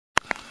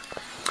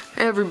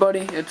Hey everybody,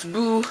 it's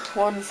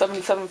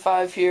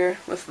Boo1775 here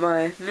with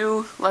my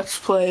new Let's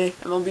Play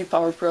MLB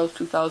Power Pro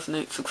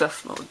 2008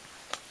 Success Mode.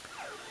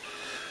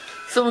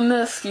 So in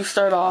this, you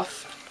start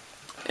off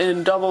in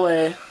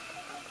AA,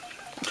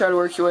 try to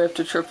work your way up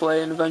to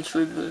AAA and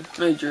eventually the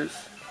majors.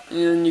 And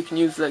then you can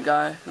use that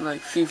guy in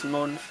like season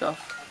mode and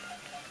stuff.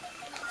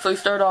 So you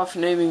start off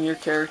naming your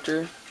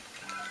character.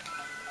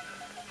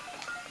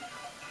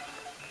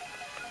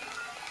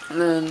 And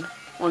then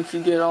once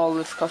you get all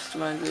this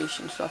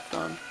customization stuff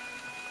done,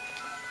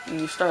 and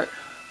you start.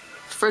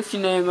 First you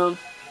name him,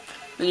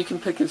 then you can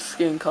pick his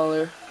skin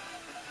color.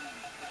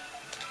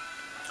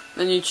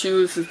 Then you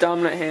choose his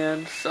dominant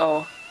hand.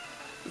 So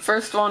the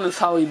first one is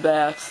how he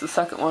bats, the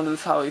second one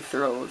is how he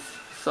throws.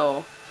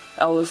 So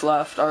L is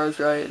left, R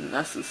is right, and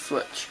S is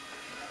switch.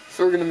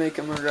 So we're going to make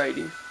him a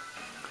righty.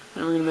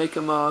 And we're going to make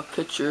him a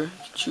pitcher. You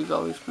can choose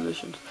all these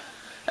positions.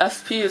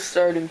 SP is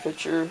starting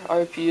pitcher,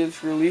 RP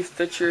is relief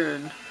pitcher,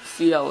 and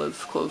CL is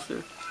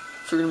closer.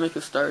 So we're going to make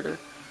a starter.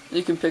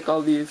 You can pick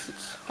all these.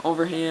 It's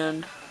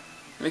overhand,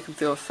 make him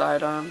throw a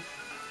sidearm.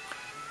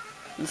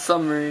 And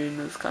submarine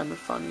is kind of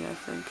funny, I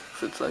think,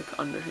 so it's like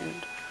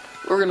underhand.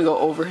 We're gonna go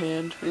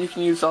overhand, and you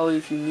can use all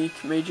these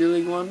unique major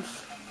league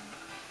ones,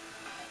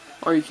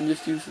 or you can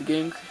just use the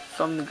game,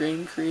 some the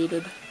game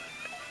created.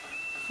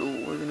 So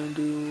we're gonna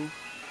do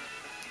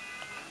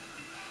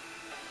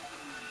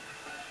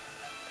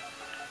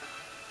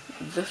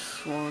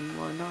this one.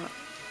 Why not?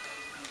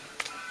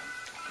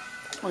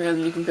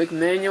 And you can pick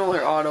manual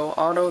or auto.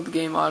 Auto, the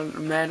game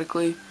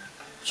automatically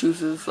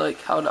chooses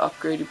like how to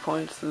upgrade your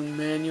points, and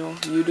manual,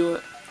 you do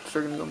it. So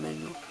we're gonna go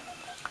manual.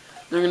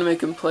 They're gonna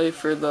make him play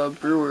for the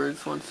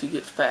Brewers once he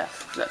gets past,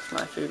 because that's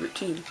my favorite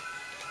team.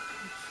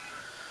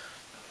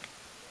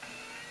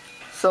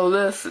 So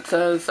this, it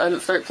says, I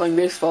didn't start playing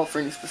baseball for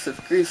any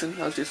specific reason.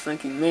 I was just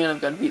thinking, man, I've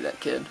got to beat that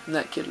kid. And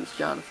that kid was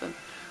Jonathan.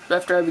 But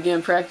after I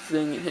began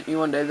practicing, it hit me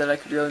one day that I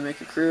could really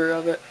make a career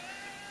of it.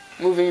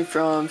 Moving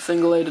from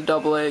single A to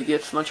double A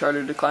gets much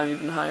harder to climb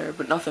even higher,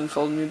 but nothing's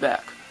holding me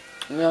back.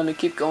 I'm going to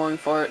keep going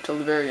for it till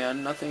the very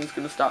end. Nothing's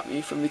going to stop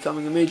me from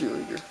becoming a major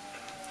leaguer.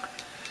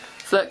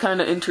 So that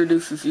kind of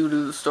introduces you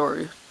to the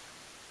story.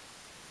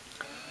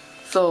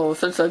 So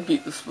since I've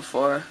beat this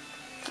before,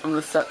 I'm going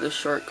to set this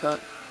shortcut.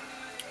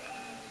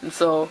 And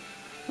so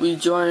we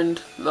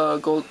joined the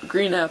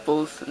Green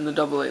Apples in the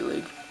AA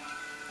league.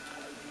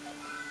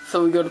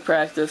 So we go to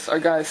practice. Our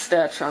guy's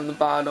stats are on the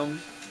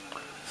bottom.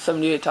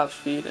 78 top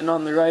speed, and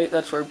on the right,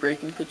 that's where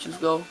breaking pitches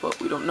go,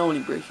 but we don't know any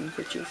breaking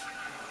pitches,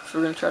 so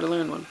we're going to try to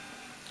learn one.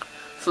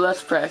 So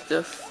that's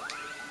practice.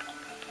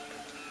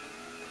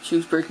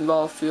 Choose breaking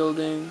ball,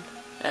 fielding,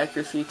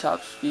 accuracy,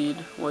 top speed,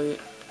 weight.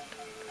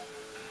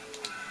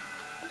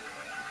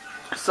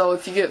 So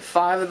if you get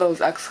 5 of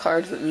those X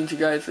cards, that means your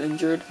guy's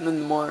injured, and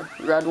then the more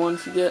red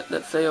ones you get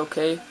that say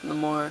okay, the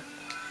more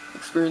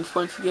experience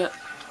points you get.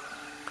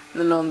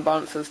 And then on the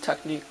bottom it says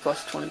technique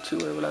plus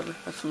 22 or whatever,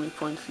 that's how many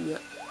points you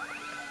get.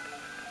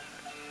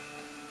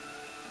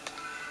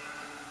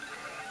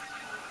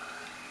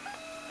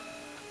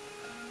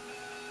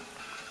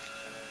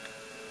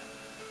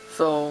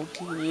 So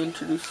you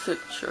introduce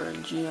Sitch or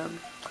GM.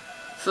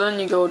 So then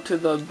you go to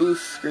the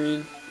boost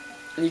screen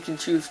and you can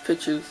choose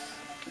pitches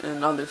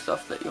and other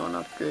stuff that you want to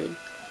upgrade.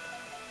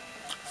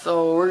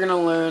 So we're gonna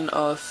learn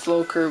a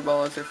slow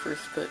curveball as our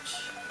first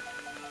pitch.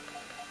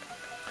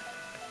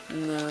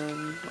 And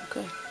then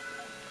okay.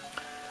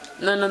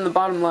 And then in the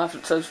bottom left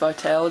it says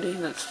vitality,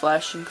 and it's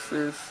flashing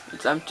because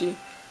it's empty.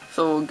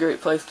 So a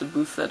great place to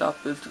boost that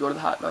up is to go to the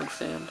hot dog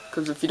stand,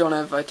 because if you don't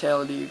have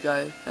vitality, your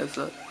guy has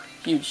a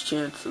huge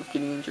chance of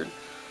getting injured.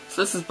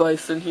 So this is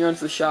Bison. He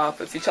runs the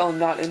shop. If you tell him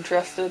not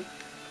interested,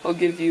 he'll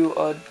give you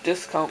a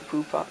discount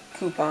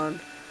coupon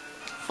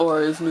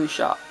for his new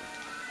shop,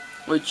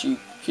 which you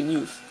can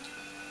use.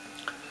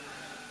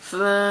 So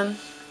then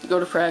you go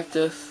to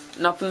practice,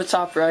 and up in the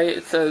top right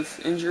it says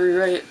injury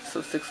rate,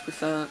 so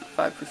 6%,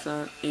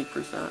 5%,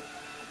 8%.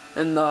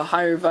 And the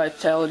higher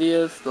vitality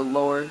is, the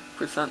lower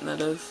percent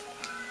that is.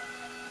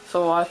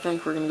 So I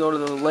think we're going to go to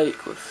the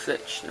lake with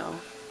Sitch now.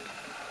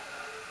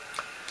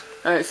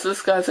 Alright, so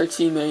this guy's our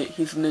teammate.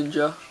 He's a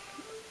ninja.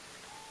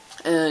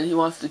 And he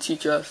wants to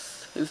teach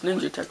us his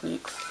ninja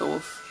techniques, so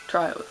we'll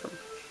try it with him.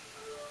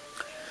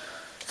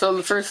 So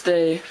the first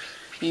day,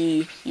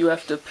 you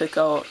have to pick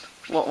out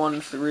what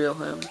one's the real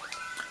him.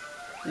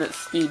 And it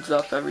speeds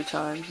up every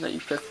time that you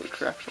pick the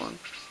correct one.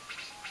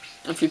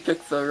 If you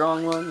pick the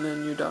wrong one,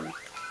 then you're done.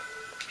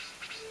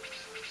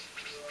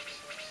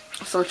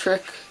 So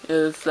trick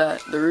is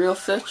that the real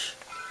Sitch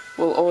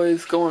will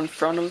always go in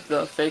front of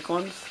the fake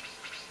ones.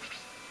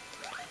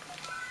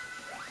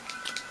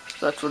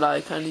 So that's what I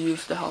kind of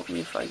use to help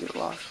me if I get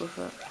lost with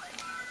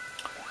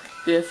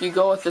it. Yeah, if you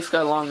go with this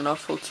guy long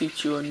enough, he'll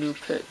teach you a new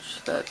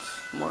pitch that's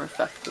more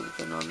effective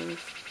than others,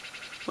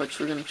 which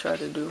we're going to try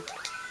to do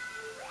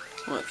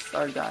with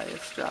our guy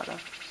Estrada.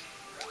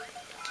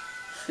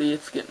 See,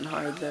 it's getting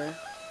hard there.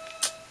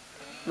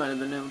 Might have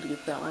been able to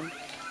get that one.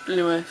 But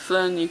anyway, so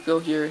then you go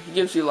here. He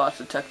gives you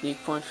lots of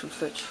technique points from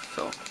Sitch,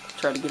 so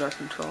try to get our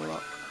control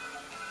up.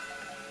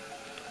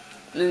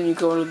 And then you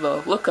go to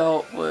the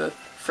lookout with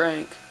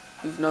Frank,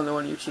 who's another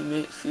one of your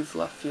teammates. He's the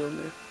left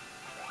fielder.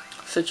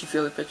 Sitch is the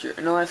other pitcher.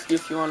 And he'll ask you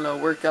if you want to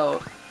work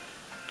out.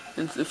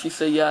 And if you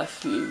say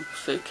yes, you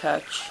say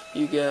catch,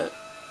 you get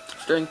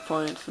strength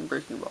points and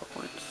breaking ball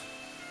points.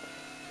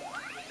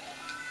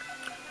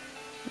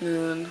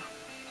 And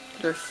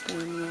their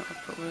stamina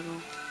up a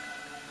little.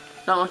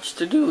 Not much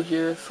to do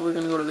here, so we're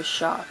going to go to the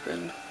shop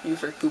and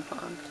use our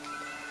coupon.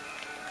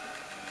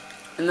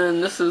 And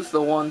then this is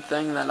the one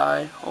thing that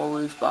I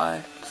always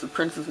buy. It's the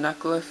Prince's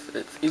Necklace.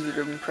 It's easy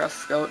to impress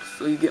scouts,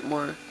 so you get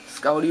more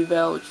scout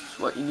eval, which is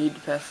what you need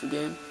to pass the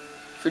game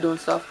if you're doing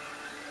stuff.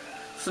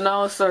 So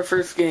now it's our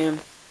first game.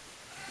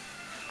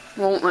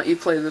 Won't let you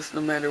play this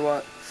no matter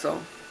what, so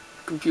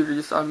the computer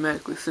just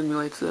automatically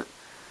simulates it.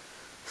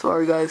 So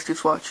our guy's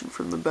just watching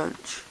from the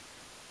bench.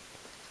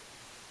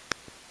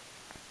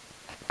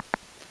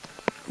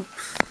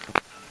 Oops.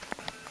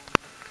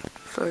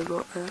 Sorry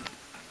about that.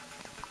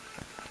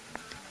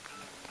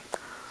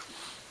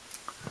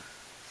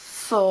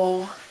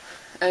 So,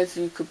 as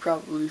you could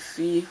probably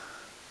see,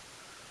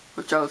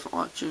 which I wasn't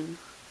watching,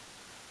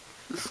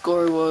 the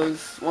score was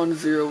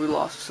 1-0. We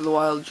lost to the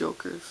Wild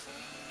Jokers.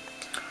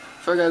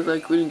 So our guy's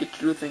like, we didn't get to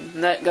do a thing.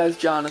 And that guy's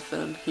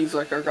Jonathan. He's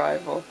like our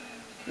rival.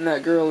 And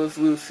that girl is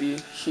Lucy.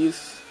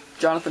 She's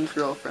Jonathan's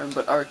girlfriend,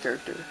 but our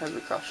character has a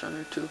crush on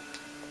her too.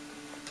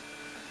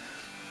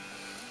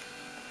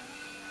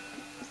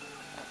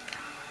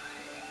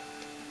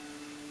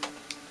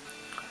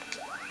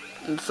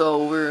 And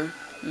so we're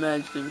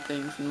imagining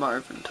things, and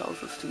Marvin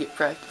tells us to get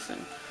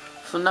practicing.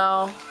 So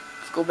now,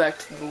 let's go back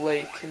to the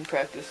lake and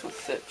practice with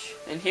Sitch.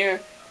 And here,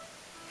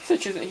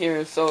 Sitch isn't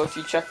here, so if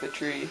you check the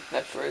tree,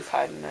 that's where he's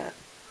hiding at.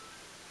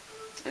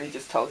 And he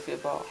just tells you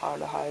about how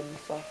to hide and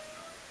stuff.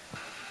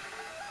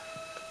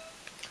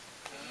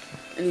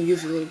 And he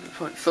gives you a little bit of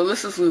points. So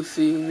this is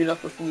Lucy. You meet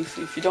up with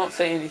Lucy. If you don't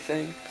say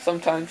anything,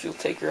 sometimes you'll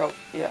take her out.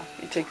 Yeah,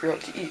 you take her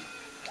out to eat.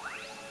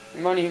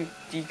 Your money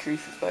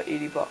decreases by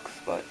 $80,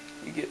 but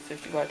you get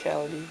 50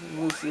 vitality.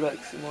 And Lucy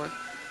likes you more,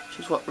 which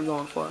is what we're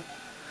going for.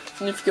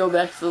 And if you go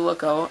back to the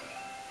lookout,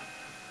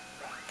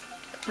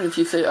 and if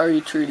you say, are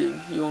you treating,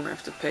 you won't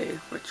have to pay,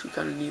 which we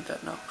kind of need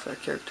that now, because our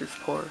character's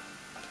poor.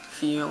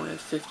 See, he only has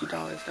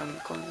 $50 down in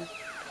the corner.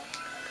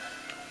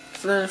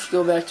 So then if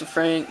you go back to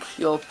Frank,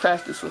 you'll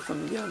practice with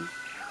him again.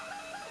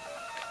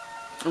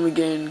 And we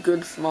gain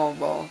good small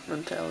ball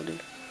mentality.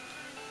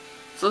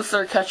 So this is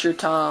our catcher,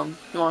 Tom.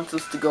 He wants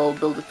us to go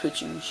build a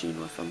pitching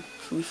machine with him.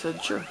 So we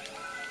said, sure.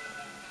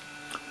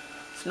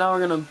 So now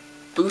we're going to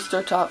boost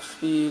our top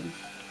speed.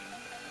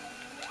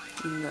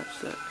 And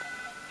that's it.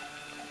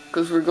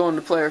 Because we're going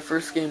to play our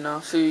first game now.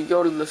 So you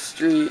go to the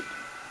street,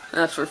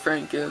 and that's where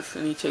Frank is.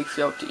 And he takes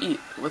you out to eat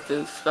with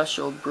his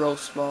special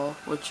gross ball,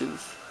 which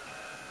is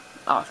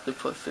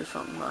octopus or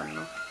something, I don't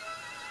know.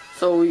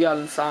 So we got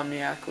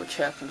Insomniac, which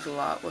happens a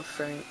lot with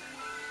Frank.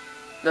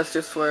 That's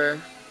just where,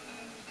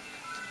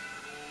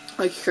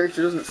 like, your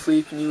character doesn't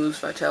sleep and you lose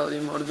vitality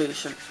and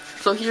motivation.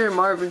 So here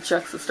Marvin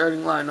checks the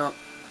starting lineup,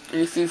 and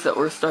he sees that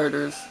we're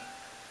starters.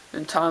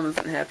 And Tom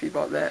isn't happy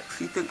about that, because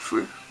he thinks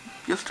we're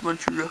just a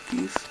bunch of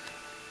rookies.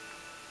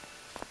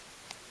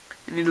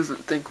 And he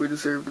doesn't think we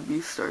deserve to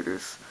be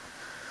starters.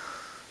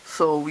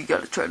 So we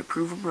gotta try to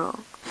prove him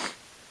wrong.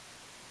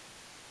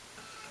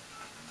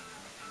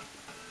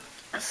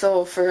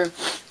 So for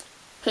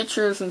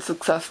pitchers in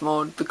success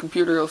mode, the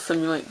computer will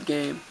simulate the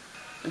game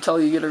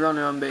until you get a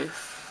runner on base.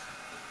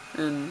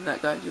 And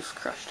that guy just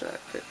crushed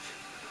that pitch.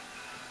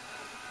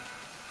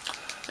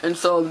 And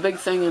so the big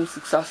thing in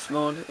success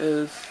mode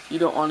is you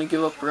don't want to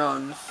give up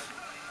runs.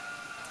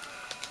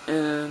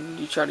 And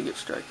you try to get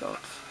strikeouts.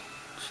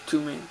 It's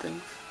two main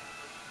things.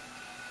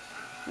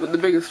 But the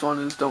biggest one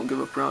is don't give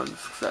up runs,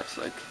 because that's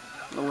like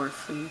the worst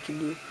thing you can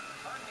do.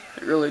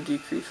 It really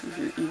decreases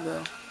your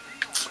eval.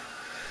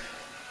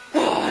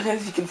 And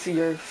as you can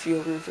see, our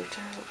fielders are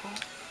terrible.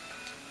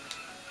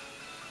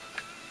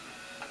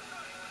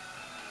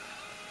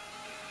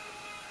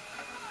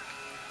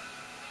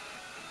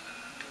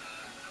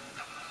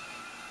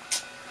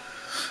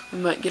 We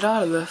might get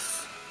out of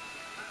this.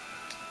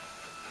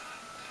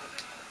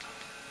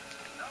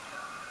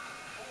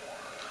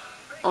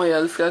 Oh yeah,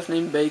 this guy's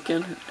named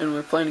Bacon, and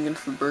we're playing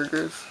against the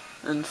Burgers.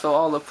 And so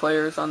all the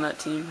players on that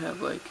team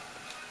have like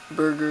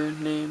burger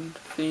named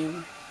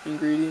theme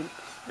ingredients,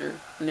 or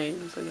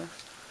names, I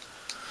guess.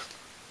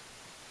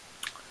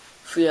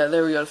 So yeah,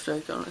 there we got a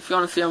strikeout. If you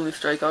want to see how many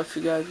strikeouts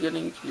you guys are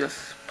getting, you can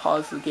just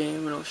pause the game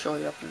and it'll show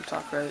you up in the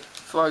top right.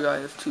 So our guy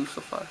has 2 so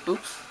far.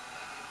 Oops.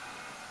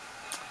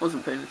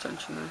 Wasn't paying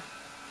attention there.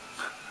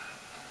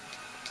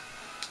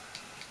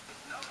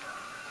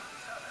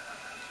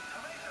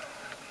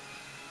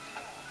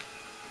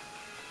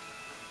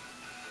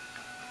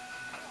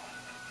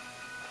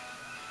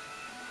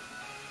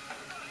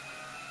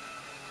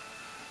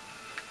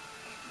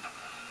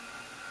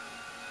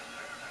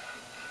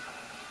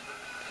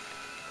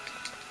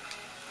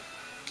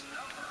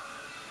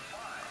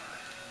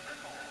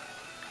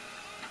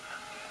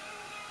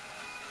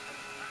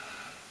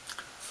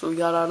 So we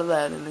got out of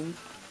that inning,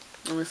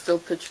 and we're still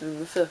pitching in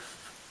the 5th.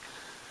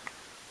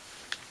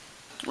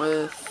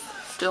 with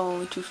still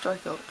only 2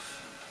 strikeouts.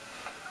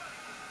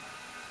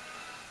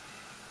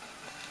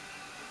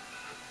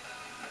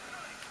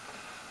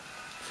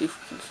 See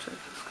if we can strike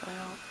this guy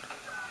out.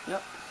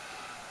 Yep.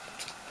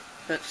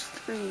 That's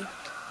 3.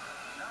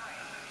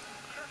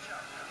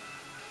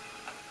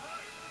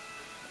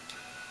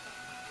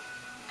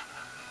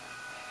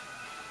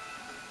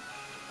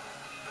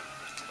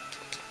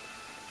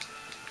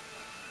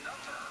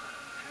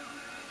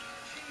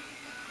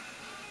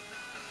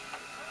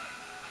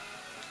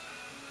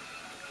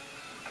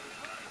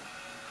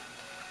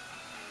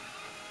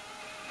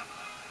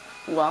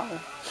 Wow.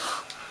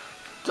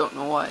 Don't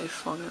know why I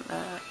swung at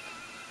that.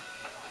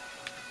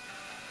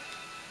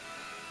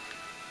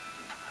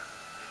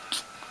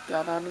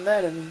 Got out of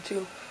that inning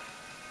too.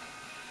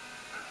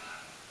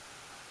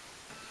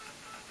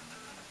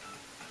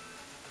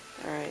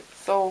 Alright,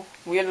 so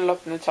we ended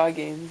up in a tie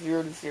game,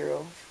 0-0, as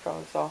you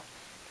probably saw.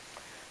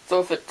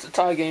 So if it's a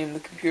tie game, the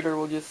computer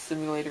will just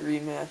simulate a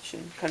rematch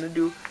and kind of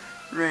do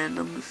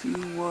random to see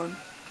who won.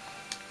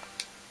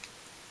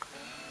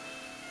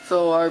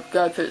 So our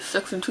guy pitched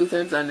 6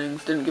 2/3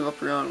 innings, didn't give up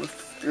a run with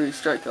 3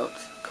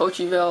 strikeouts.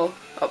 Coacheville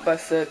up by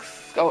 6,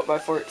 Scout by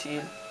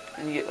 14,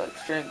 and you get like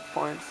strength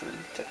points and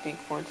technique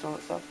points and all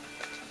that stuff.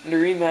 And the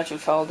rematch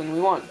was held and we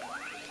won.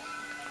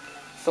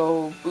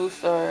 So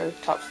boost our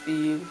top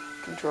speed,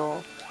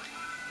 control.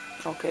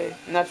 Okay,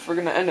 and that's we're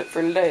gonna end it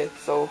for today.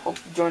 So hope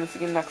you join us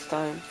again next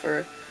time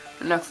for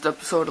the next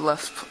episode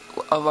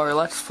of our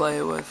Let's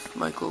Play with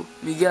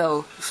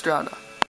Miguel Estrada.